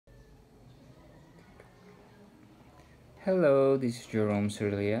Hello, this is Jerome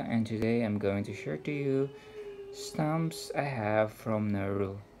Surlia, and today I'm going to share to you stamps I have from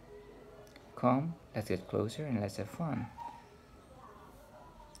Nauru. Come, let's get closer and let's have fun.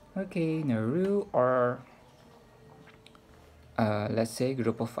 Okay, Nauru, or let's say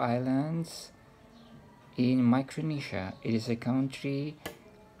group of islands in Micronesia. It is a country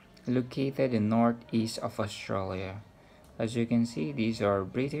located in northeast of Australia. As you can see, these are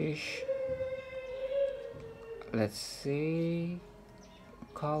British, let's say,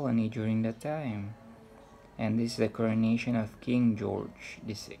 colony during that time. And this is the coronation of King George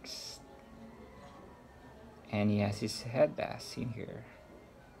VI. And he has his head bass in here.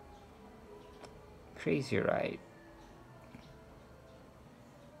 Crazy, right?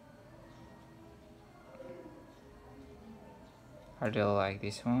 I really like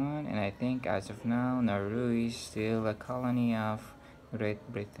this one, and I think as of now, Nauru is still a colony of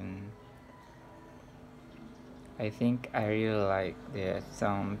Great Britain. I think I really like the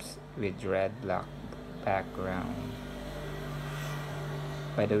thumbs with red-black background.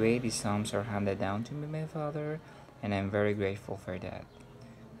 By the way, these thumbs are handed down to me by my father, and I'm very grateful for that.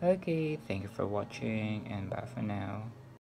 Okay, thank you for watching, and bye for now.